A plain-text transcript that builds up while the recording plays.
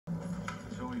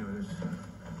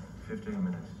15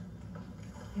 minutes.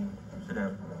 Yeah. Sit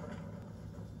down.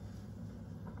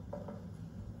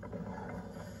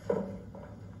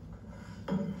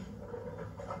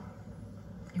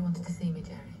 You wanted to see me,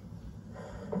 Jerry?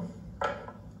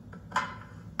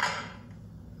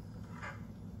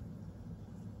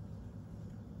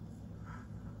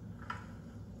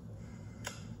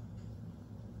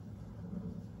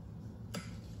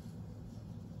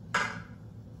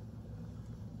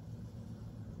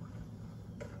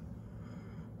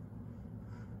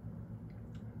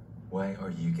 Why are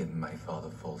you giving my father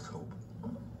false hope?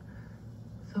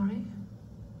 Sorry?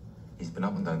 He's been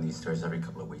up and down these stairs every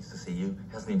couple of weeks to see you.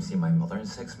 Hasn't even seen my mother in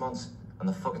 6 months. And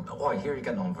the fucking... Oh, I hear you're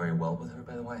getting on very well with her,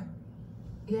 by the way.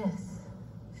 Yes.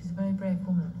 She's a very brave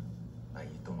woman. Now,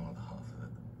 you don't know the half of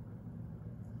it.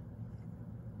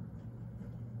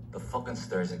 The fucking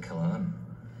stairs are killing him.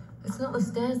 It's not the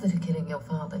stairs that are killing your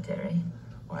father, Jerry.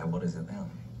 Why, what is it then?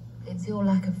 It's your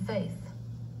lack of faith.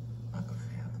 Lack of faith?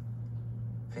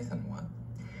 Faith in what?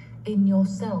 In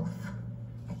yourself.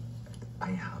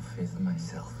 I have faith in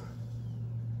myself.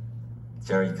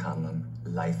 Jerry Canlon,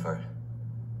 lifer.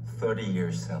 30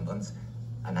 years sentence.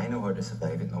 And I know how to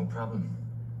survive it, no problem.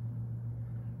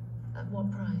 At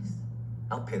what price?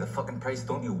 I'll pay the fucking price,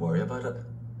 don't you worry about it.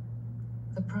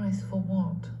 The price for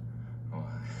what? Oh,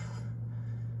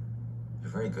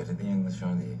 you're very good at the English,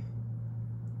 aren't you?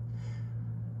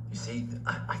 You see,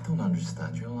 I don't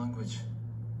understand your language.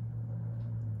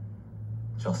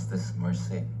 Justice,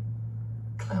 mercy,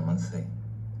 clemency.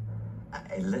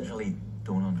 I literally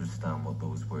don't understand what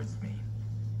those words mean.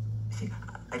 You see,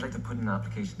 I'd like to put in an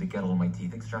application to get all my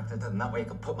teeth extracted, and that way I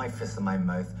could put my fist in my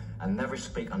mouth and never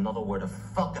speak another word of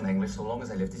fucking English so long as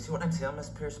I live. Do you see what I'm saying, Miss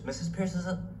Pierce? Mrs. Pierce, is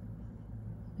it?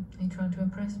 Are you trying to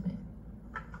impress me?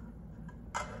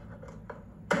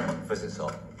 Visits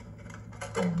up.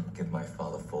 Don't give my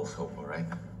father false hope, all right?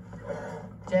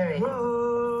 Jerry.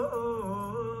 Whoa!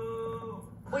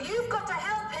 Well, you've got to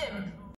help